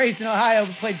he was raised in Ohio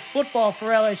but played football for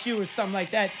LSU or something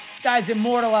like that. Guy's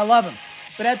immortal. I love him.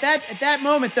 But at that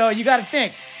moment, though, you got to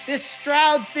think. This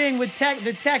Stroud thing with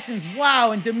the Texans,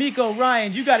 wow, and DeMeco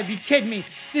Ryans, you got to be kidding me.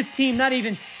 This team not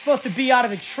even supposed to be out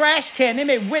of the trash can.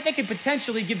 They could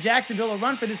potentially give Jacksonville a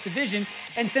run for this division.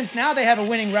 And since now they have a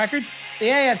winning record, the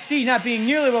AFC not being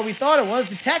nearly what we thought it was,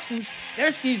 the Texans,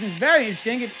 their season's very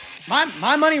interesting.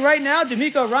 My money right now,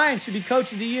 DeMeco Ryans should be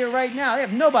coach of the year right now. They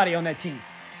have nobody on that team.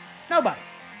 Nobody.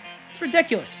 It's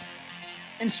ridiculous.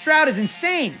 And Stroud is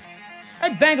insane.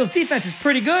 That Bengals defense is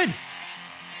pretty good.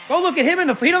 Go look at him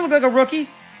he don't look like a rookie.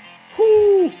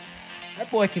 Whoo!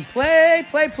 That boy can play.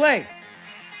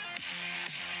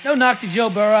 No knock to Joe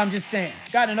Burrow, I'm just saying.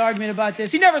 Got in an argument about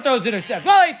this. He never throws interceptions.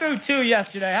 Well, he threw 2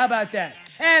 yesterday. How about that?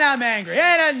 And I'm angry.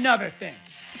 And another thing.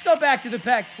 Let's go back to the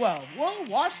Pac-12. Whoa,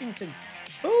 Washington.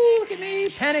 Ooh, look at me.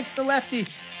 Penix, the lefty.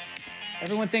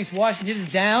 Everyone thinks Washington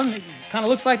is down. It kind of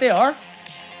looks like they are.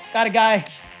 Got a guy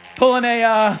pulling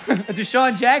a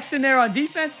Deshaun Jackson there on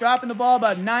defense, dropping the ball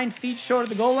about 9 feet short of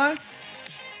the goal line.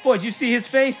 Boy, did you see his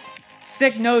face?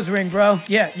 Sick nose ring, bro.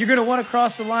 Yeah, you're going to want to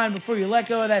cross the line before you let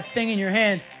go of that thing in your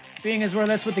hand. Being as well,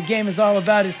 that's what the game is all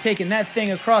about, is taking that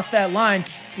thing across that line.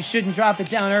 You shouldn't drop it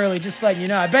down early, just letting you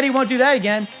know. I bet he won't do that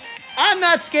again. I'm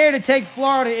not scared to take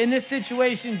Florida in this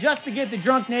situation just to get the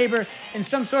drunk neighbor in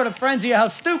some sort of frenzy of how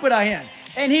stupid I am.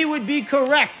 And he would be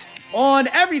correct on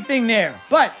everything there.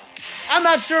 But I'm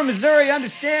not sure Missouri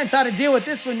understands how to deal with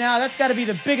this one now. That's got to be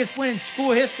the biggest win in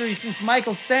school history since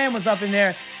Michael Sam was up in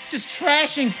there. Just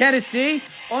trashing Tennessee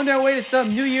on their way to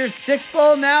some New Year's Six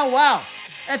Bowl now. Wow,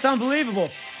 that's unbelievable.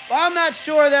 Well, I'm not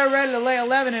sure they're ready to lay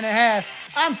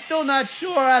 11.5. I'm still not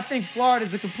sure. I think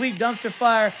Florida's a complete dumpster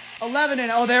fire.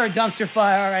 They're a dumpster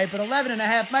fire, all right. But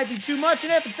 11.5 might be too much.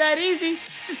 And if it's that easy,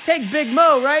 just take Big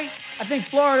Mo, right? I think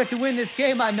Florida can win this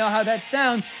game. I know how that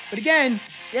sounds. But again,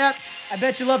 yep, I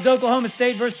bet you loved Oklahoma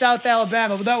State versus South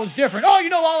Alabama. But that was different. Oh, you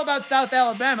know all about South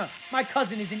Alabama. My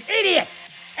cousin is an idiot.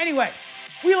 Anyway,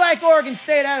 we like Oregon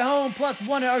State at home,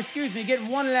 getting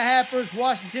 1.5 versus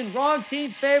Washington. Wrong team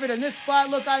favorite in this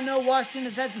spot. Look, I know Washington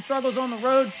has had some struggles on the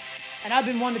road, and I've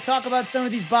been wanting to talk about some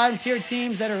of these bottom-tier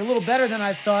teams that are a little better than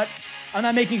I thought. I'm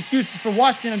not making excuses for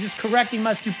Washington. I'm just correcting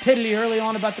my stupidity early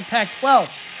on about the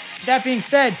Pac-12. That being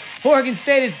said, Oregon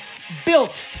State is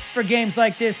built for games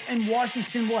like this, and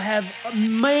Washington will have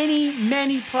many,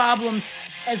 many problems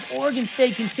as Oregon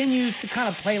State continues to kind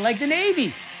of play like the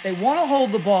Navy. They want to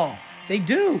hold the ball. They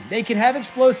do. They can have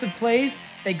explosive plays.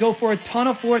 They go for a ton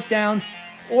of 4th downs.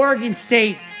 Oregon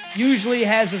State usually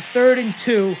has a 3rd and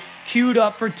 2 queued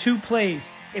up for 2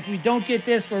 plays. If we don't get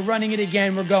this, we're running it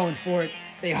again. We're going for it.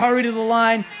 They hurry to the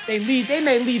line. They lead. They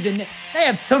may lead they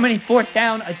have so many fourth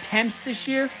down attempts this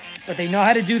year, but they know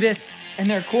how to do this. And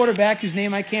their quarterback, whose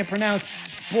name I can't pronounce,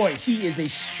 boy, he is a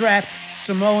strapped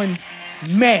Samoan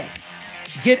man.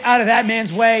 Get out of that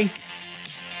man's way.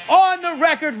 On the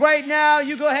record right now,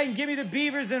 you go ahead and give me the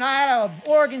Beavers, and I had an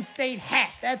Oregon State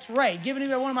hat. That's right. Giving it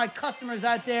to one of my customers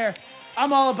out there.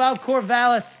 I'm all about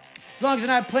Corvallis. As long as they're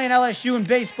not playing LSU in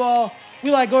baseball,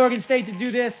 we like Oregon State to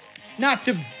do this. Not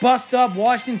to bust up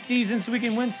Washington season so we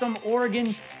can win some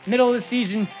Oregon middle of the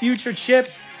season future chip,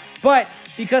 but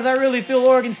because I really feel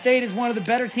Oregon State is one of the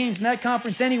better teams in that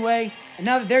conference anyway, and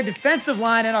now that their defensive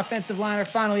line and offensive line are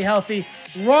finally healthy,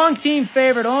 wrong team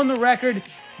favored on the record.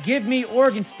 Give me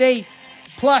Oregon State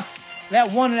plus that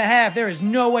 1.5. There is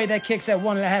no way that kicks that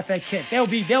 1.5 that kick.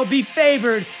 They'll be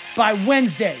favored by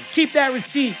Wednesday. Keep that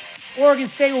receipt. Oregon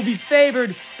State will be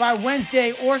favored by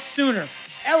Wednesday or sooner.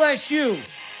 LSU.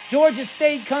 Georgia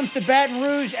State comes to Baton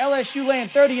Rouge. LSU laying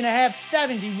 30.5,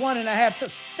 71.5 to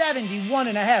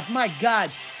 71.5. My God,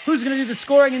 who's going to do the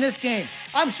scoring in this game?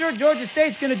 I'm sure Georgia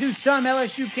State's going to do some.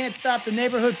 LSU can't stop the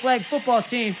neighborhood flag football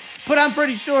team, but I'm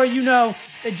pretty sure you know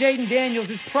that Jaden Daniels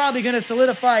is probably going to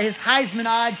solidify his Heisman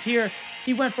odds here.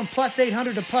 He went from plus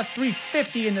 800 to plus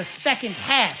 350 in the second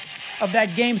half of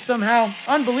that game somehow.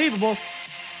 Unbelievable.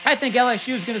 I think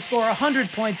LSU is going to score 100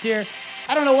 points here.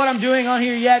 I don't know what I'm doing on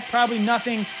here yet. Probably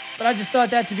nothing. But I just thought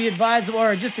that to be advisable,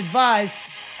 or just advise.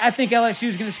 I think LSU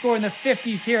is going to score in the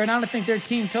 50s here, and I don't think their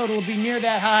team total will be near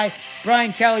that high.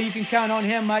 Brian Kelly, you can count on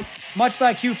him, much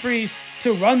like Hugh Freeze,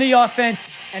 to run the offense.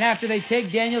 And after they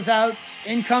take Daniels out,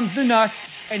 in comes the Nuss,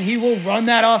 and he will run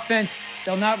that offense.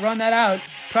 They'll not run that out.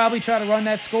 Probably try to run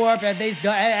that score up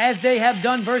as they have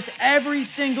done versus every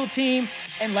single team.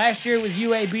 And last year it was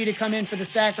UAB to come in for the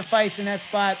sacrifice in that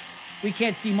spot. We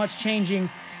can't see much changing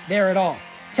there at all.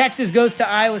 Texas goes to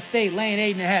Iowa State,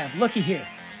 laying 8.5.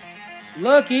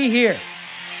 Looky here.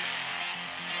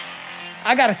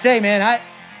 I got to say, man,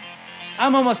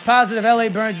 I'm almost positive L.A.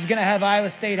 Burns is going to have Iowa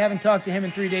State. Haven't talked to him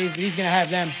in 3 days, but he's going to have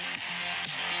them.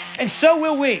 And so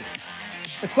will we.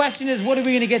 The question is, what are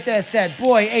we going to get that set?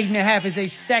 Boy, 8.5 is a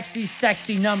sexy,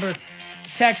 sexy number.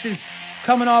 Texas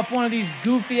coming off one of these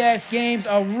goofy-ass games,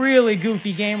 a really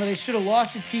goofy game where they should have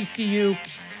lost to TCU.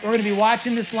 We're going to be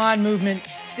watching this line movement.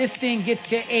 This thing gets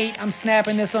to 8. I'm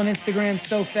snapping this on Instagram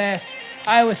so fast.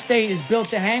 Iowa State is built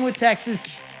to hang with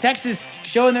Texas. Texas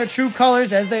showing their true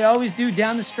colors, as they always do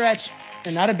down the stretch.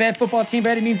 They're not a bad football team,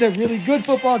 but it means they're a really good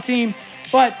football team.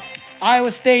 But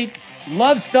Iowa State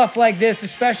loves stuff like this,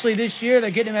 especially this year.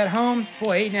 They're getting them at home.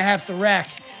 Boy, 8.5's a rack.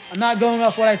 I'm not going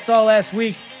off what I saw last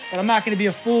week, but I'm not going to be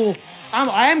a fool.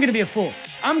 I am going to be a fool.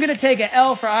 I'm going to take an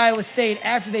L for Iowa State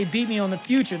after they beat me on the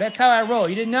future. That's how I roll.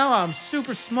 You didn't know? I'm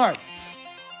super smart.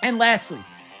 And lastly,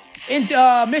 in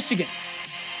Michigan,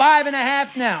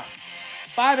 5.5 now.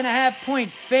 5.5 point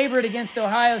favorite against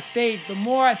Ohio State. The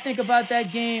more I think about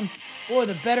that game, boy,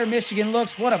 the better Michigan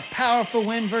looks. What a powerful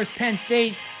win versus Penn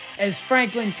State as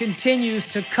Franklin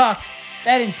continues to cuck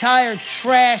that entire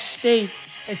trash state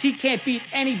as he can't beat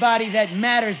anybody that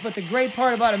matters. But the great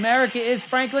part about America is,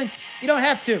 Franklin, you don't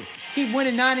have to. Keep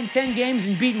winning 9 and 10 games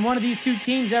and beating one of these two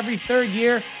teams every third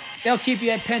year. They'll keep you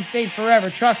at Penn State forever.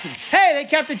 Trust me. Hey, they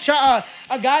kept a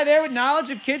guy there with knowledge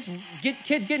of kids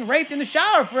getting raped in the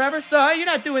shower forever. So you're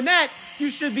not doing that. You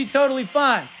should be totally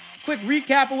fine. Quick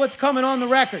recap of what's coming on the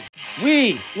record.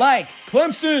 We like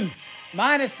Clemson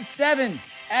minus the 7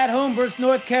 at home versus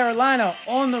North Carolina.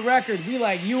 On the record, we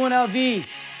like UNLV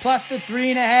plus the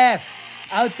 3.5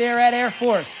 out there at Air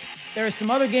Force. There are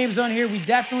some other games on here we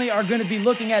definitely are going to be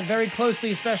looking at very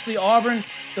closely, especially Auburn,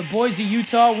 the Boise,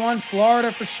 Utah one,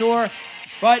 Florida for sure.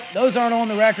 But those aren't on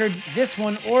the record. This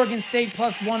one, Oregon State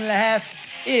plus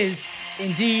 1.5, is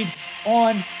indeed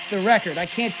on the record. I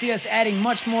can't see us adding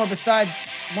much more besides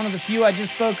one of the few I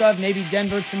just spoke of, maybe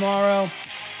Denver tomorrow.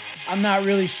 I'm not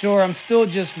really sure. I'm still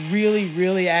just really,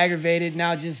 really aggravated.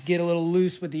 Now just get a little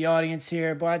loose with the audience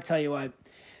here. But I tell you what,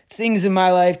 things in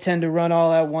my life tend to run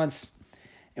all at once.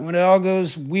 And when it all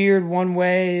goes weird one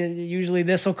way, usually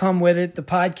this will come with it, the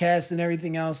podcast and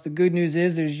everything else. The good news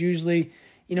is there's usually,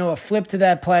 a flip to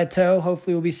that plateau.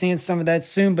 Hopefully we'll be seeing some of that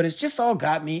soon, but it's just all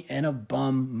got me in a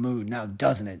bum mood now,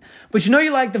 doesn't it? But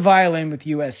you like the violin with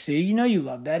USC. You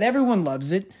love that. Everyone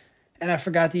loves it. And I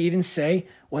forgot to even say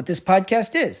what this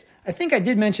podcast is. I think I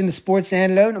did mention the sports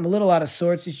antidote. I'm a little out of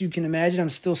sorts, as you can imagine. I'm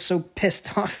still so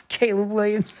pissed off Caleb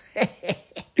Williams.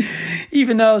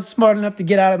 Even though I was smart enough to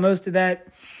get out of most of that.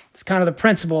 It's kind of the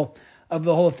principle of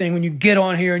the whole thing when you get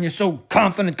on here and you're so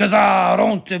confident because I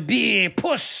don't to be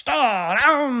pushed on.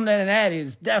 And that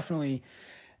is definitely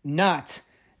not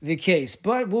the case.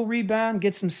 But we'll rebound,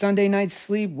 get some Sunday night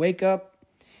sleep, wake up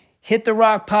hit the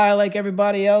rock pile like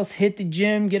everybody else, hit the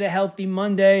gym, get a healthy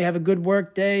Monday, have a good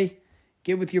work day,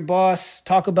 get with your boss,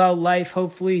 talk about life,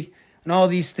 hopefully, and all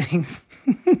these things.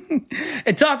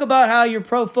 And talk about how your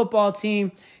pro football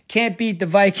team can't beat the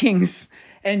Vikings,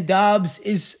 and Dobbs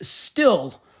is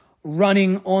still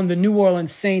running on the New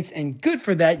Orleans Saints, and good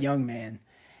for that young man.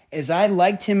 As I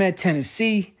liked him at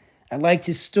Tennessee, I liked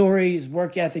his story. His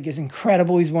work ethic is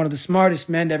incredible. He's one of the smartest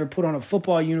men to ever put on a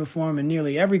football uniform in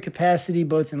nearly every capacity,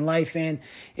 both in life and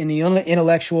in the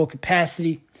intellectual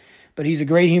capacity. But he's a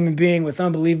great human being with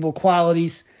unbelievable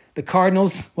qualities. The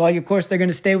Cardinals, well, of course, they're going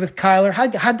to stay with Kyler.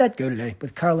 How'd that go today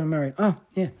with Kyler Murray? Oh,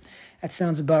 yeah, that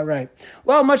sounds about right.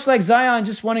 Well, much like Zion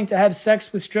just wanting to have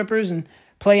sex with strippers and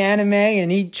play anime and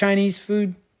eat Chinese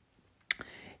food,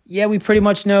 yeah, we pretty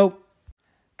much know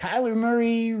Kyler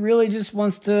Murray really just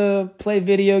wants to play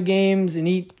video games and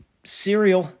eat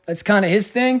cereal. That's kind of his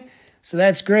thing. So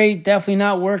that's great. Definitely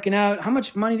not working out. How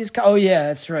much money does Oh, yeah,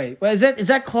 that's right. Well, is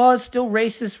that clause still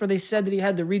racist where they said that he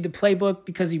had to read the playbook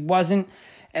because he wasn't?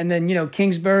 And then,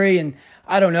 Kingsbury and,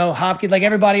 I don't know, Hopkins, like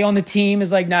everybody on the team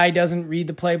is like, nah, he doesn't read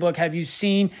the playbook. Have you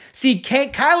seen? See,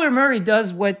 Kyler Murray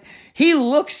does what he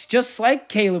looks just like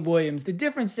Caleb Williams. The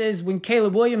difference is when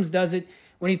Caleb Williams does it,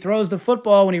 when he throws the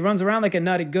football, when he runs around like a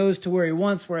nut, it goes to where he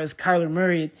wants, whereas Kyler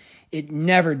Murray, it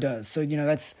never does. So,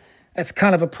 that's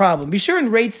kind of a problem. Be sure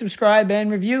and rate, subscribe, and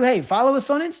review. Hey, follow us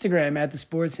on Instagram at The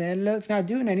Sports Antidote. If you're not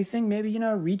doing anything, maybe,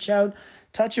 reach out,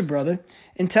 touch a brother,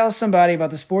 and tell somebody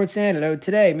about The Sports Antidote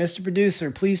today. Mr.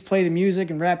 Producer, please play the music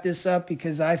and wrap this up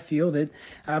because I feel that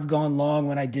I've gone long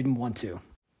when I didn't want to.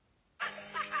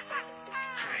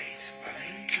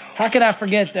 How could I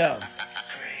forget, though?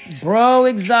 Breaux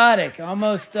Exotic,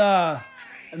 almost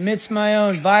amidst my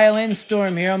own violin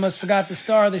storm here, almost forgot the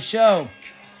star of the show.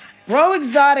 Breaux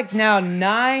Exotic now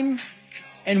 9-1.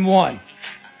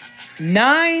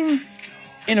 9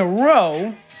 in a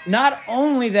row. Not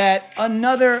only that,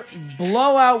 another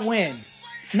blowout win.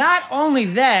 Not only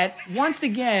that, once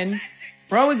again,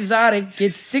 Breaux Exotic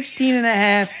gets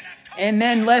 16.5, and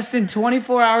then less than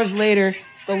 24 hours later,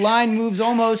 the line moves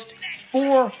almost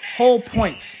 4 whole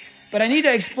points. But I need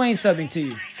to explain something to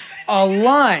you. A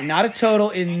line, not a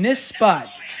total, in this spot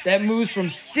that moves from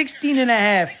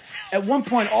 16.5 at one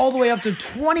point all the way up to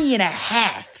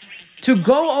 20.5 to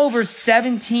go over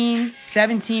 17,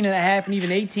 17.5, and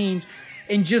even 18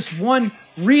 in just one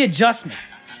readjustment.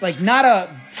 Like not a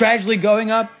gradually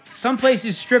going up. Some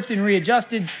places stripped and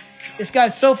readjusted. This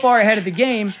guy's so far ahead of the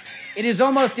game, it is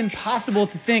almost impossible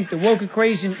to think the woke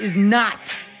equation is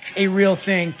not a real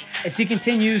thing as he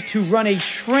continues to run a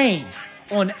train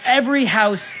on every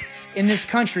house in this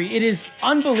country. It is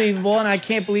unbelievable, and I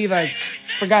can't believe I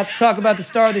forgot to talk about the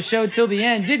star of the show till the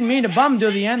end. Didn't mean to bum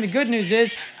till the end. The good news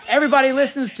is everybody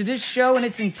listens to this show in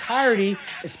its entirety,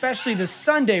 especially the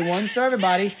Sunday one, so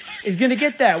everybody is going to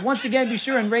get that. Once again, be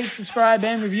sure and rate, subscribe,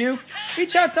 and review.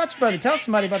 Reach out, touch brother. Tell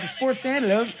somebody about the Sports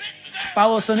Antidote.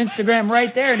 Follow us on Instagram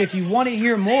right there, and if you want to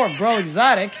hear more of Breaux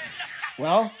Exotic,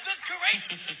 well,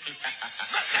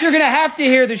 you're going to have to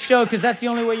hear the show because that's the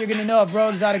only way you're going to know if Breaux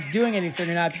Exotic's doing anything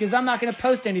or not, because I'm not going to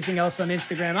post anything else on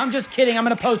Instagram. I'm just kidding. I'm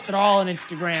going to post it all on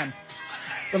Instagram.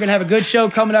 We're going to have a good show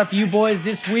coming up for you boys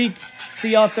this week.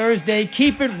 See y'all Thursday.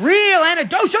 Keep it real,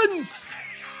 Antidotians!